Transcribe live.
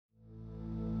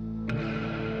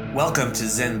Welcome to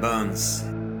Zen Bones,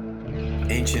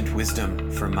 ancient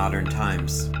wisdom for modern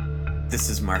times. This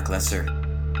is Marc Lesser.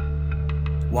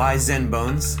 Why Zen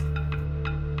Bones?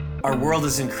 Our world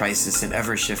is in crisis and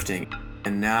ever shifting,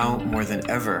 and now more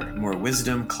than ever, more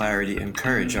wisdom, clarity, and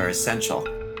courage are essential,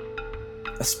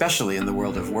 especially in the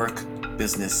world of work,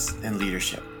 business, and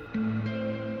leadership.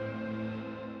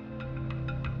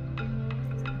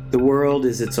 The world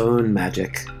is its own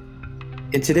magic.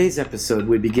 In today's episode,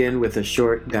 we begin with a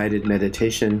short guided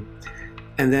meditation,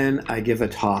 and then I give a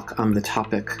talk on the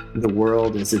topic, the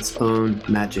world is its own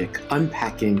magic,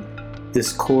 unpacking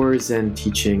this core Zen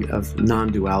teaching of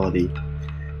non-duality,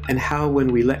 and how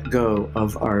when we let go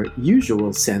of our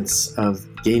usual sense of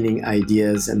gaining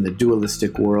ideas in the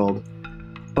dualistic world,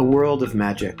 a world of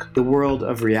magic, the world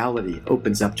of reality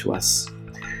opens up to us.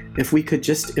 If we could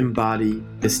just embody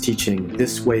this teaching,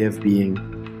 this way of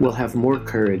being, we'll have more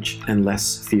courage and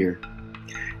less fear.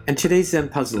 And today's Zen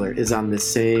Puzzler is on this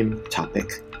same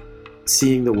topic,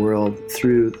 seeing the world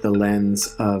through the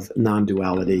lens of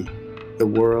non-duality. The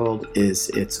world is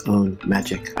its own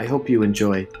magic. I hope you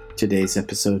enjoy today's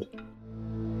episode.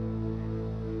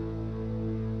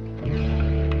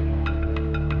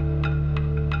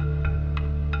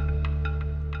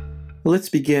 Let's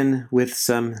begin with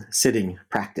some sitting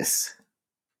practice.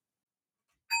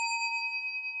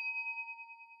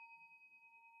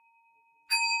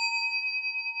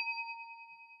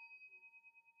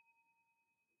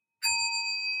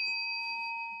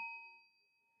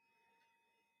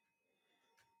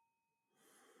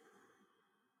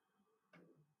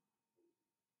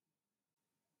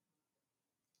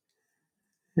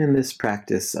 In this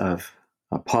practice of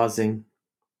pausing,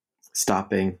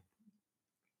 stopping,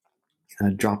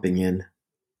 dropping in.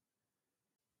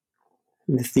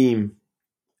 The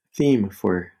theme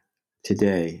for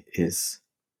today is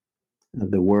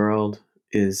the world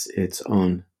is its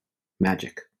own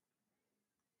magic.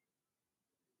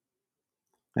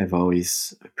 I've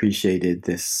always appreciated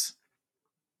this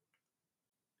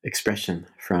expression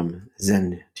from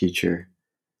Zen teacher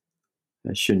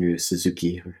Shunryu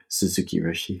Suzuki or Suzuki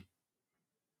Roshi.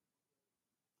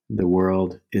 The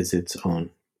world is its own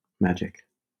magic.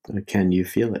 Can you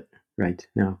feel it right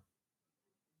now?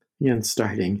 Again,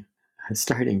 starting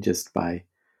just by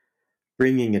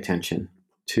bringing attention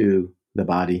to the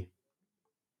body,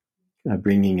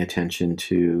 bringing attention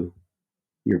to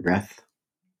your breath.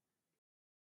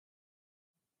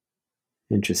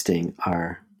 Interesting,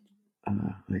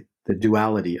 the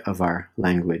duality of our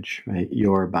language, right?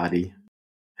 Your body,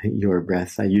 your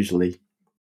breath. I usually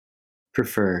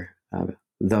prefer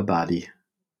the body,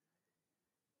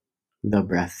 the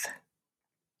breath.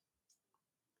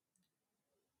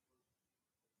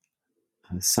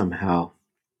 Somehow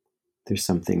there's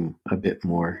something a bit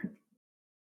more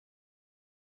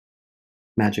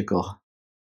magical,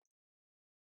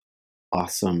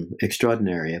 awesome,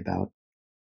 extraordinary about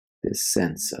this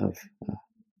sense of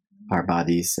our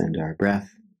bodies and our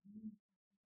breath.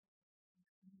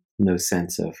 No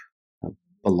sense of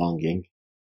belonging.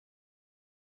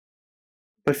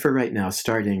 But for right now,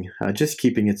 starting, just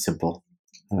keeping it simple,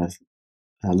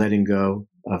 letting go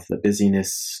of the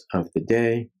busyness of the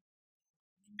day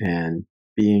and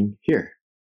being here,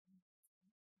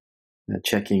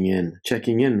 checking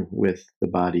in with the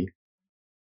body,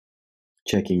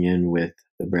 checking in with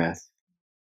the breath,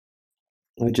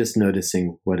 just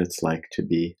noticing what it's like to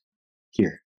be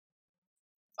here,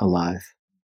 alive,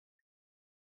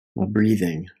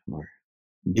 breathing or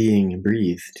being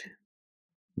breathed,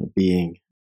 being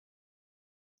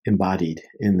embodied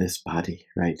in this body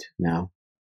right now.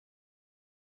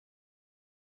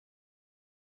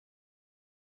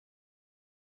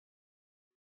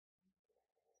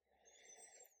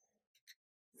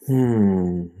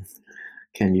 Can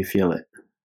you feel it?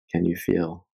 Can you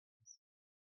feel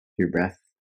your breath?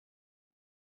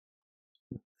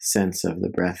 Sense of the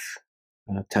breath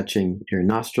touching your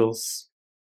nostrils,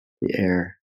 the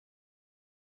air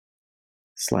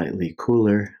slightly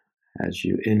cooler as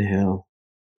you inhale,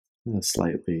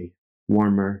 slightly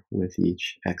warmer with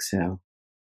each exhale.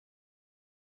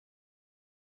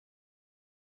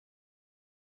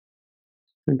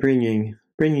 And bringing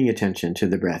attention to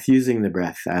the breath, using the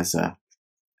breath as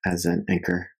an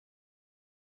anchor.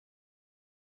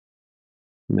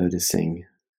 Noticing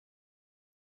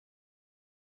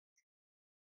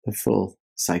the full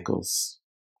cycles,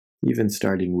 even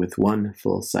starting with one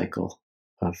full cycle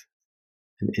of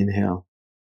an inhale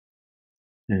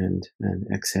and an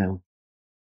exhale.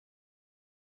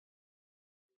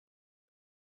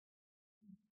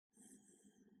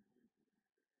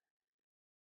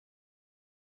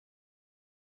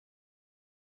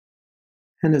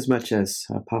 and as much as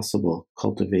possible,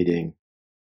 cultivating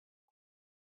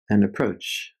an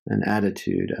approach, an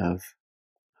attitude of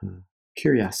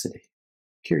curiosity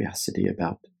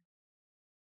about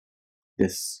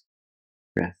this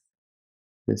breath,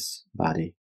 this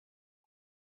body.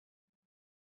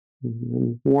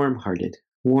 Warm-hearted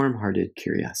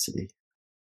curiosity.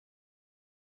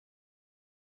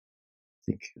 I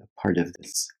think a part of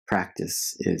this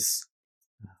practice is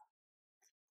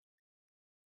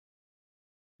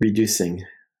reducing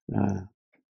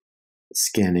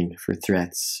scanning for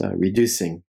threats,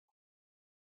 reducing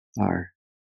our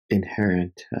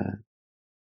inherent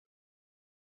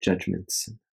judgments,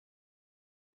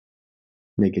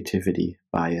 negativity,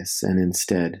 bias, and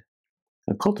instead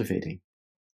cultivating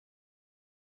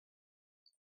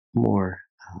more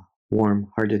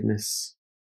warm-heartedness,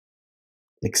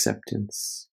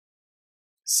 acceptance,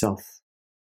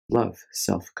 self-love,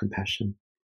 self-compassion.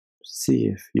 See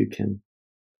if you can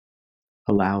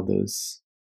allow those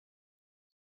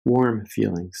warm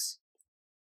feelings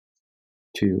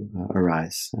to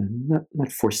arise, and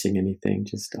not forcing anything,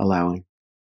 just allowing.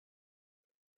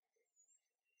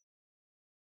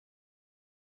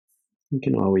 You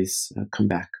can always come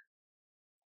back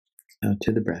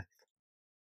to the breath,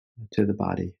 to the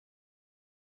body,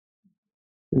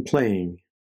 and playing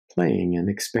and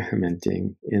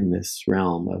experimenting in this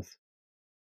realm of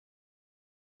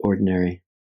ordinary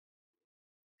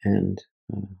and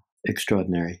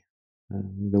extraordinary.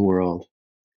 The world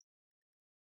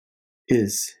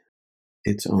is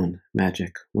its own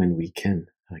magic when we can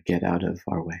get out of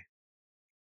our way.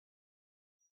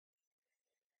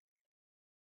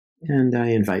 And I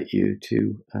invite you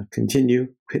to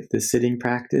continue with the sitting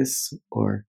practice,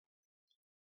 or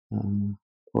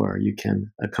you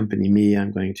can accompany me.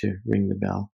 I'm going to ring the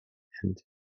bell and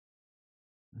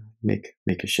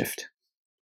make a shift.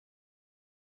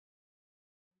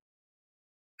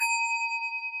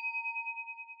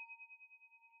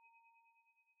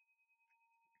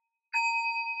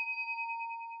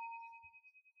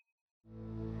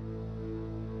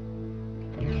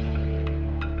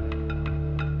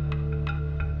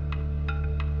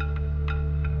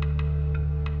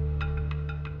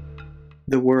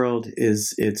 The world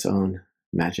is its own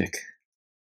magic.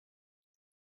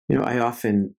 I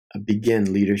often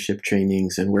begin leadership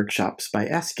trainings and workshops by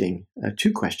asking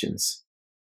two questions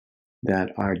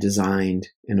that are designed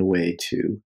in a way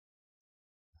to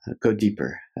go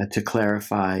deeper, to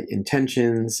clarify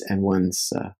intentions and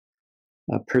one's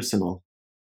personal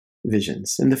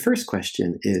visions. And the first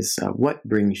question is, what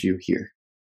brings you here?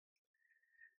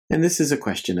 And this is a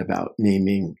question about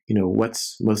naming,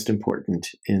 what's most important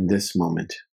in this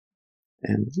moment,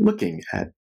 and looking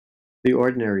at the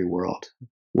ordinary world.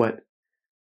 What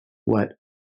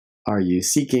are you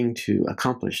seeking to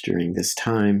accomplish during this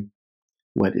time?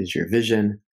 What is your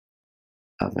vision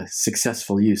of a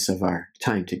successful use of our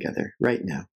time together right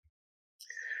now?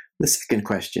 The second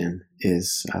question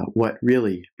is, what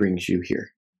really brings you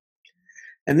here?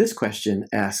 And this question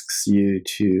asks you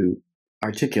to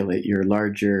articulate your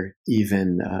larger,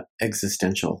 even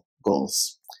existential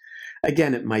goals.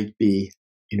 Again, it might be,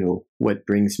 what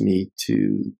brings me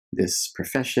to this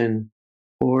profession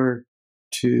or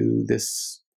to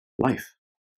this life.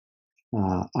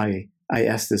 I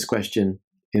ask this question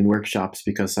in workshops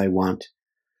because I want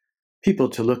people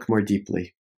to look more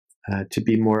deeply, to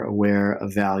be more aware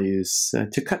of values,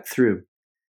 to cut through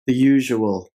the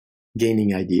usual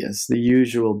gaining ideas, the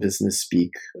usual business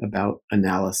speak about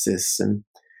analysis, and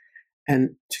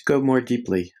to go more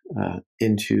deeply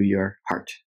into your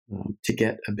heart, to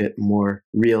get a bit more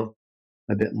real,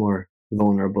 a bit more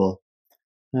vulnerable,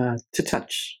 to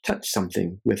touch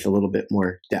something with a little bit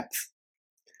more depth.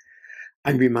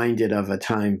 I'm reminded of a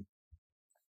time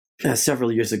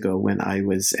several years ago when I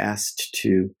was asked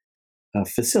to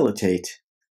facilitate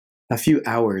a few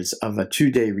hours of a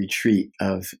 2-day retreat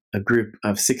of a group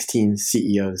of 16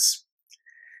 CEOs.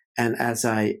 And as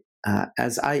I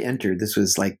entered, this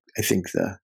was I think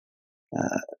the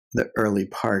early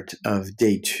part of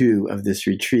day 2 of this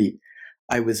retreat,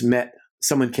 I was met.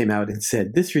 Someone came out and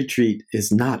said, "This retreat is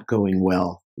not going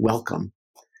well. Welcome."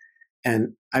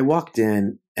 And I walked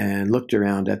in and looked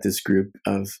around at this group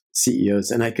of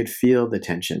CEOs, and I could feel the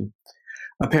tension.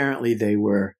 Apparently, they're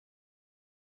working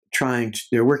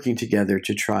together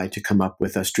to try to come up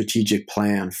with a strategic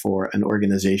plan for an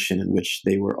organization in which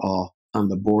they were all on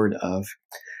the board of.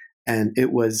 And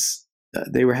it was,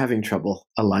 they were having trouble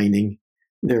aligning.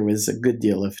 There was a good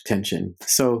deal of tension.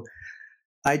 So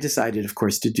I decided, of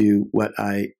course, to do what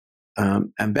I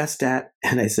am best at.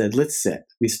 And I said, let's sit.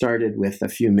 We started with a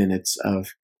few minutes of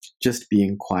just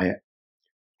being quiet.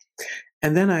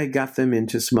 And then I got them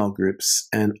into small groups,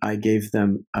 and I gave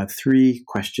them 3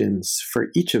 questions for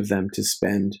each of them to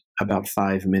spend about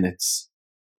 5 minutes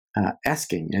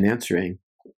asking and answering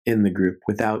in the group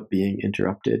without being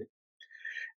interrupted.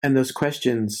 And those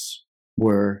questions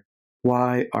were,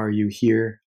 why are you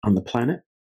here on the planet?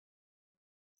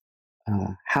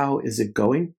 How is it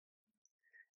going?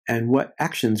 And what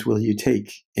actions will you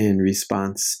take in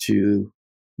response to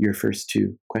your first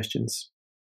 2 questions?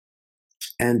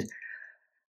 And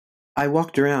I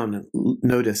walked around and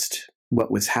noticed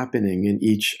what was happening in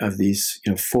each of these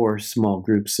 4 small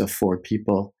groups of 4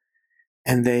 people.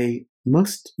 And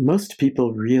most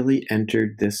people really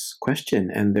entered this question,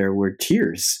 and there were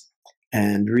tears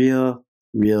and real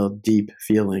deep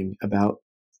feeling about,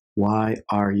 why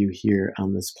are you here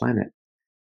on this planet?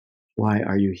 Why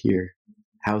are you here?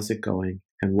 How's it going?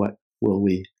 And what will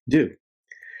we do?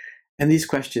 And these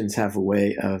questions have a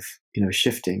way of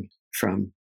shifting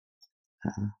from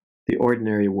the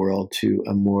ordinary world to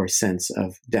a more sense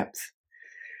of depth.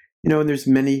 And there's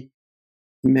many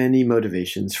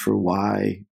motivations for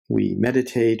why we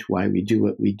meditate, why we do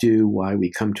what we do, why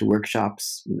we come to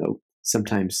workshops.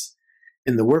 Sometimes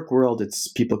in the work world,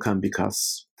 it's people come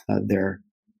because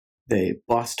the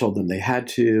boss told them they had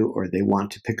to, or they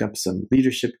want to pick up some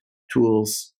leadership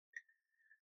tools.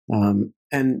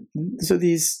 And so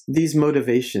these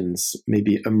motivations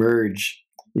maybe emerge,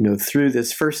 through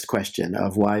this first question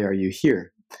of, why are you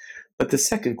here? But the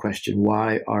second question,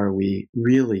 why are we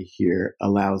really here,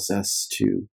 allows us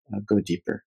to go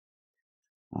deeper.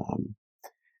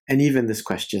 And even this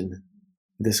question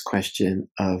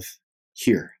of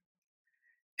here.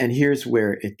 And here's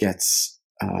where it gets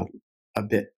a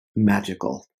bit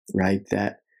magical, right?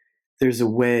 That there's a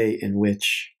way in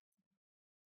which,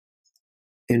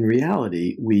 in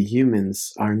reality, we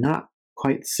humans are not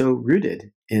quite so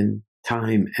rooted in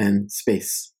time and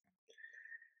space.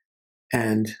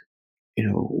 And,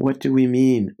 what do we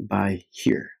mean by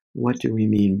here? What do we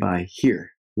mean by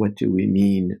here? What do we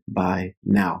mean by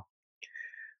now?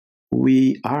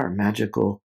 We are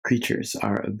magical creatures.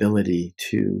 Our ability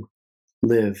to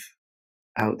live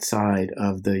outside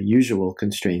of the usual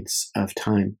constraints of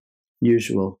time,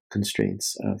 usual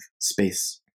constraints of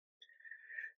space.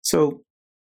 So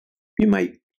you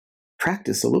might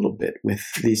practice a little bit with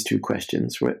these 2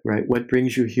 questions, right? What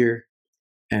brings you here,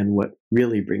 and what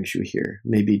really brings you here?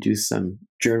 Maybe do some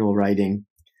journal writing.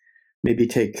 Maybe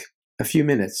take a few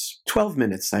minutes. 12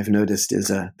 minutes, I've noticed, is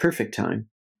a perfect time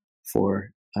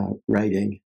for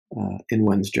writing in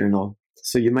one's journal.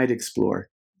 So you might explore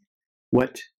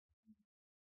what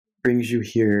brings you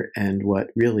here and what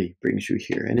really brings you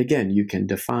here. And again, you can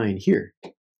define here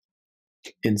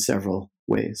in several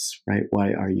ways, right?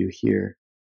 Why are you here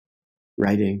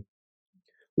writing?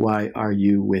 Why are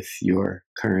you with your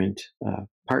current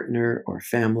partner or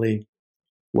family?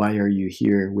 Why are you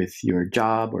here with your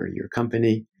job or your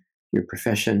company, your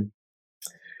profession?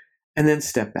 And then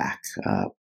step back.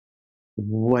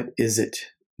 What is it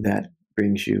that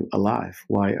brings you alive?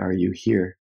 Why are you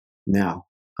here now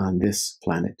on this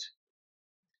planet?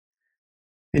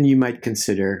 And you might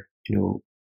consider,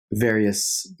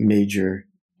 various major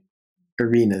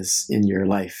arenas in your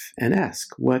life and ask,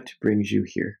 what brings you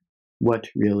here? What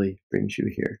really brings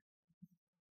you here?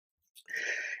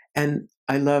 And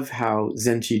I love how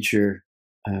Zen teacher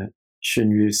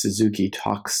Shunryu Suzuki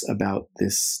talks about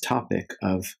this topic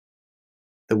of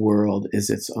the world is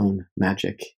its own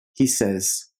magic. He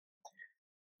says,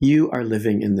 you are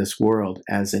living in this world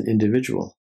as an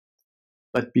individual,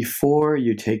 but before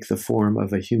you take the form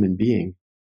of a human being,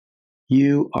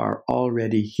 you are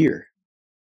already here,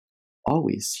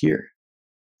 always here.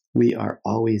 We are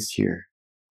always here.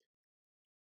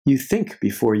 You think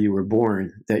before you were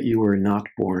born that you were not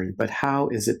born, but how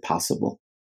is it possible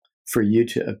for you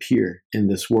to appear in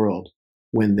this world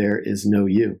when there is no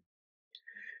you?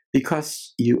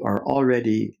 Because you are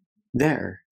already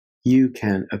there, you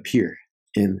can appear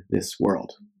in this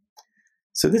world.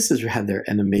 So this is rather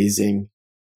an amazing,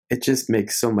 it just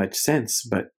makes so much sense,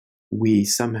 but we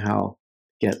somehow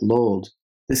get lulled.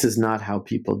 This is not how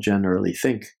people generally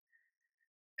think.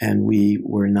 And we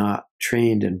were not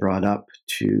trained and brought up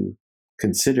to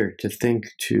consider, to think,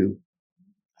 to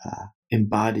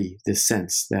embody this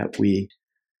sense that we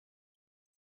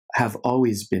have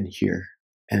always been here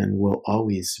and will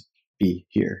always be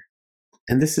here.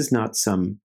 And this is not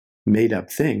some made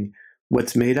up thing.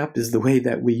 What's made up is the way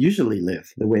that we usually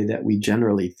live, the way that we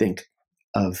generally think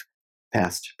of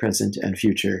past, present, and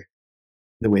future,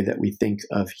 the way that we think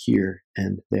of here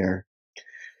and there.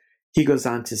 He goes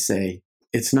on to say,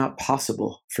 it's not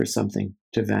possible for something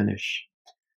to vanish.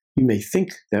 You may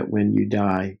think that when you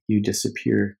die, you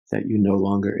disappear, that you no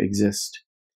longer exist.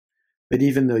 But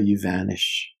even though you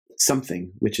vanish,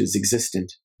 something which is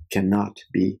existent cannot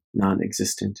be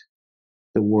non-existent.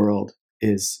 The world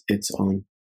is its own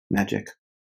magic.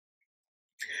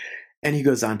 And he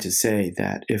goes on to say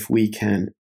that if we can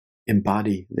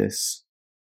embody this,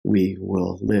 we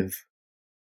will live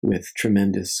with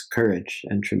tremendous courage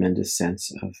and tremendous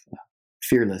sense of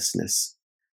fearlessness.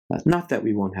 Not that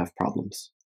we won't have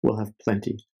problems. We'll have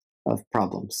plenty of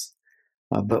problems.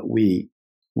 But we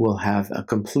will have a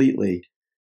completely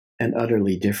and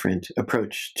utterly different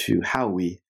approach to how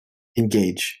we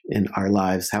engage in our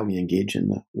lives, how we engage in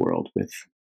the world with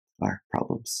our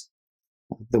problems.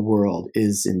 The world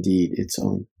is indeed its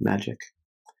own magic.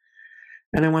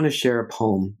 And I want to share a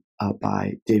poem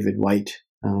by David White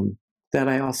that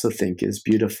I also think is a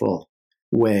beautiful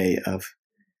way of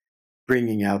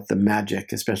bringing out the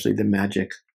magic, especially the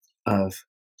magic of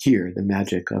here, the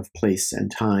magic of place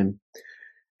and time.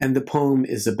 And the poem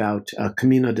is about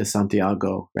Camino de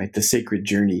Santiago, right, the sacred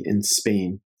journey in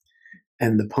Spain.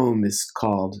 And the poem is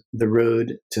called The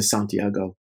Road to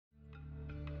Santiago.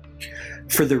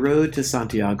 For the road to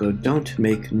Santiago, don't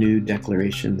make new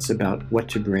declarations about what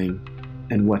to bring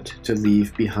and what to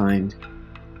leave behind.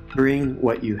 Bring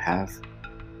what you have.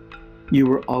 You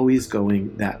were always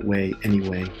going that way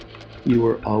anyway. You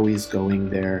were always going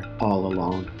there all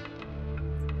along.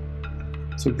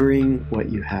 So bring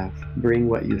what you have. Bring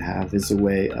what you have is a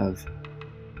way of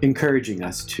encouraging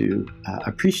us to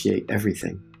appreciate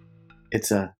everything.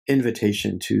 It's an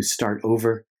invitation to start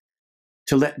over,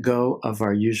 to let go of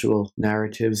our usual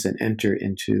narratives and enter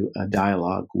into a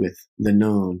dialogue with the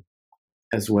known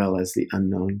as well as the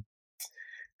unknown.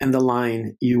 And the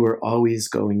line, "You were always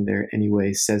going there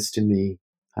anyway," says to me,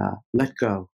 let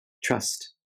go,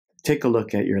 trust. Take a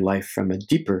look at your life from a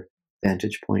deeper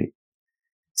vantage point.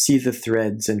 See the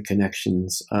threads and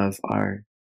connections of our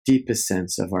deepest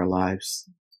sense of our lives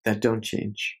that don't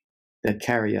change, that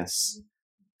carry us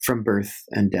from birth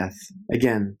and death.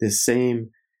 Again, this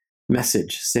same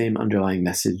message, same underlying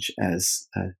message as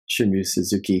Shunryu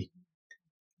Suzuki.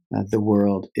 The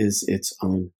world is its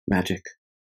own magic.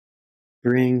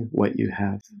 Bring what you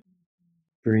have.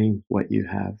 Bring what you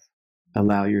have.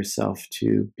 Allow yourself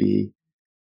to be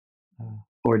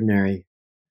ordinary,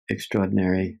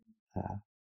 extraordinary,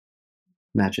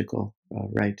 magical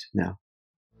right now.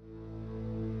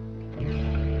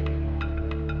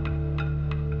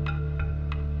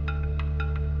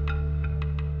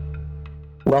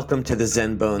 Welcome to the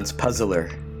Zen Bones Puzzler,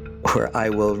 where I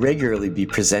will regularly be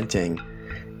presenting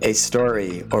a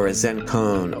story or a Zen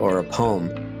koan or a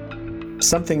poem,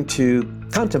 something to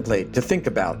contemplate, to think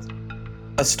about,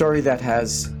 a story that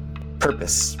has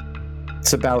purpose.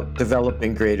 It's about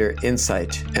developing greater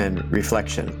insight and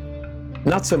reflection,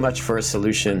 not so much for a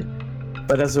solution,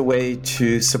 but as a way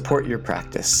to support your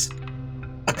practice,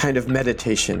 a kind of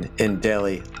meditation in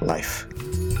daily life.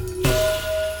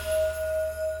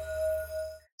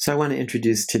 So I want to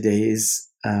introduce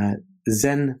today's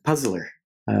Zen Puzzler.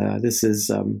 This is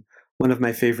one of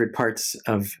my favorite parts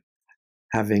of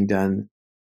having done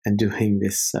and doing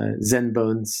this Zen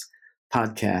Bones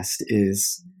podcast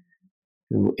is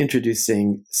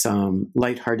introducing some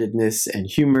lightheartedness and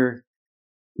humor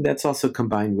that's also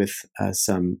combined with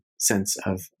some sense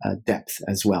of depth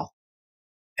as well,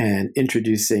 and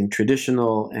introducing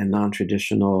traditional and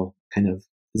non-traditional kind of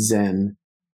Zen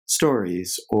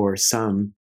stories or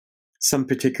some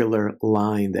particular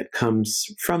line that comes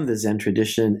from the Zen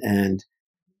tradition and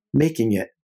making it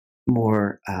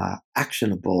more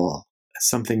actionable,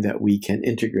 something that we can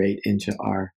integrate into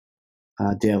our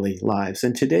daily lives.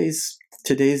 And today's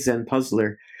Zen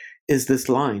Puzzler is this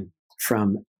line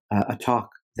from a talk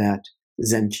that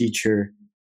Zen teacher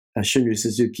Shunryu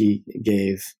Suzuki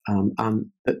gave.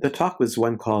 The talk was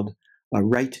one called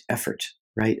Right Effort.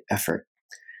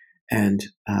 And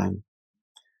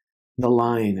the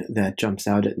line that jumps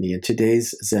out at me in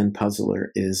today's Zen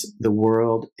Puzzler is, "The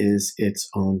world is its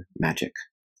own magic."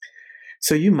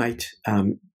 So you might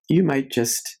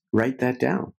just write that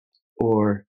down,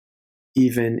 or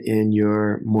even in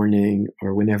your morning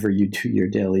or whenever you do your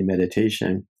daily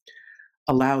meditation,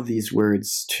 allow these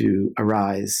words to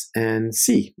arise and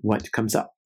see what comes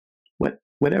up,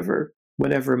 whatever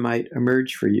might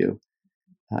emerge for you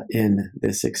in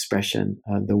this expression.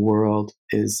 The world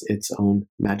is its own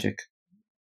magic.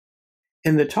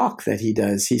 In the talk that he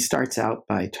does, he starts out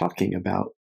by talking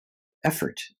about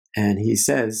effort, and he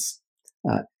says,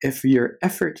 if your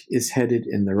effort is headed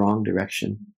in the wrong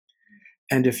direction,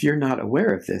 and if you're not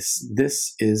aware of this,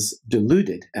 this is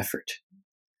deluded effort.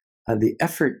 The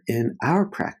effort in our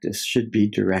practice should be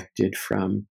directed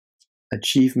from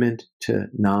achievement to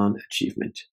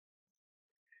non-achievement.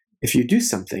 If you do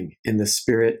something in the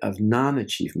spirit of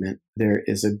non-achievement, there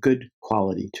is a good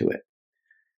quality to it.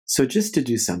 So just to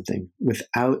do something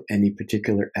without any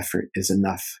particular effort is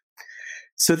enough.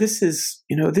 So this is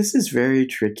very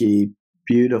tricky,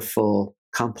 beautiful,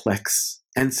 complex,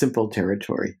 and simple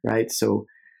territory, right? So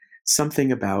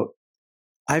something about,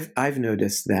 I've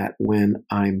noticed that when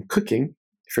I'm cooking,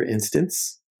 for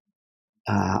instance,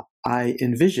 I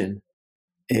envision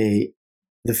the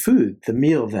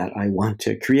meal that I want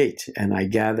to create, and I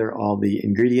gather all the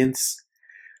ingredients.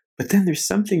 But then there's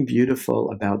something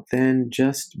beautiful about then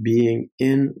just being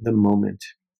in the moment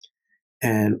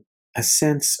and a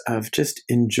sense of just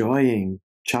enjoying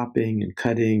chopping and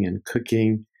cutting and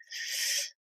cooking.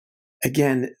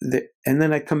 Again, and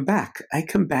then I come back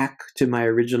to my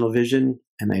original vision,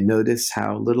 and I notice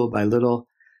how little by little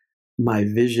my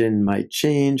vision might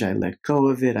change. I let go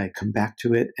of it. I come back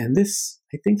to it. And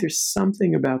I think there's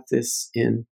something about this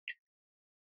in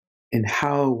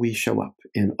how we show up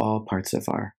in all parts of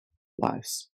our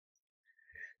lives.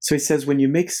 So he says, when you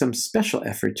make some special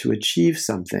effort to achieve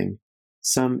something,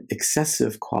 some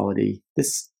excessive quality,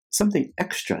 something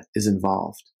extra is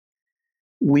involved.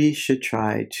 We should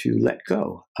try to let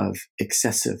go of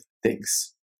excessive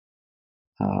things.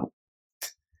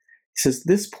 He says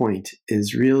this point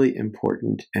is really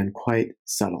important and quite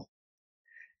subtle.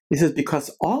 He says,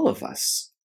 because all of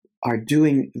us are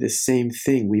doing the same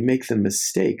thing, we make the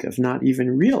mistake of not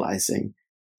even realizing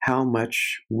how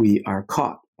much we are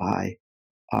caught by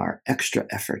our extra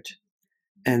effort.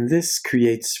 And this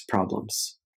creates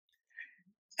problems.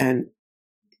 And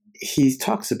he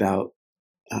talks about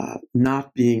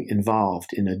not being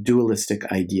involved in a dualistic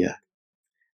idea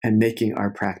and making our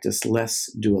practice less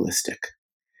dualistic.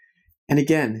 And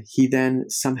again, he then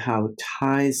somehow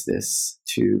ties this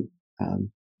to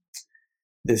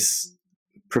this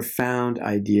profound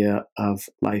idea of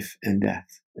life and death,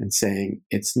 and saying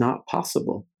it's not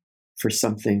possible for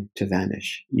something to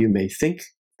vanish. You may think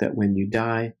that when you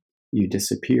die, you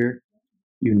disappear,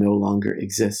 you no longer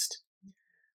exist.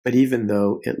 But even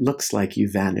though it looks like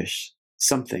you vanish,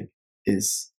 something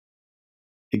is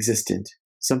existent.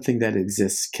 Something that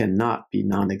exists cannot be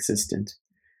non-existent.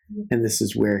 And this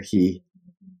is where he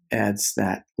adds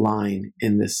that line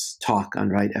in this talk on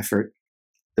right effort: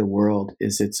 the world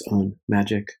is its own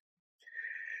magic.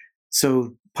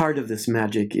 So part of this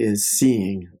magic is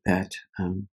seeing that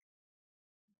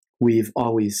we've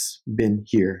always been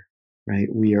here, right?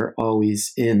 We are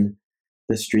always in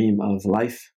the stream of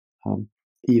life.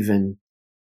 Even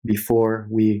before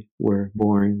we were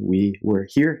born, we were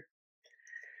here.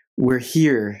 We're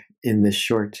here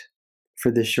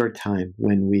for this short time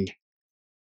when we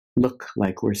look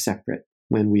like we're separate,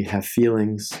 when we have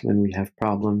feelings, when we have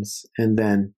problems, and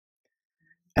then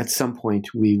at some point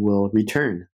we will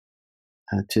return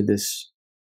to this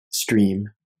stream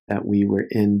that we were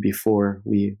in before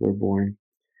we were born.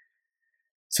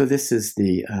 So this is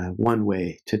the one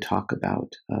way to talk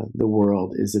about the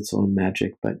world is its own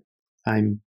magic, but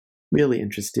I'm really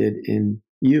interested in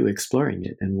you exploring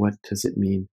it and what does it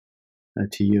mean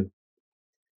to you.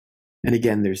 And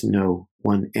again, there's no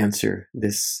one answer.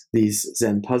 These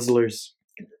Zen puzzlers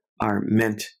are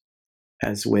meant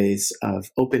as ways of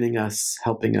opening us,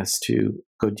 helping us to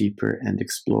go deeper and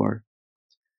explore.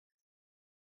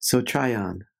 So try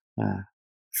on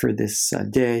for this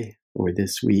day or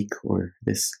this week or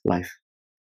this life.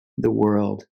 The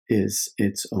world is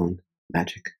its own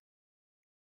magic.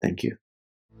 Thank you.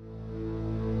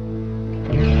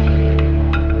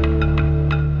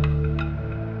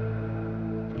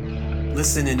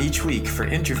 Listen in each week for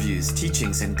interviews,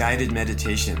 teachings, and guided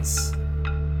meditations.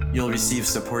 You'll receive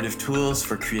supportive tools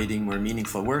for creating more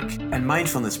meaningful work and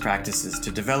mindfulness practices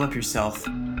to develop yourself,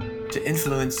 to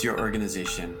influence your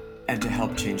organization, and to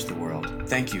help change the world.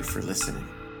 Thank you for listening.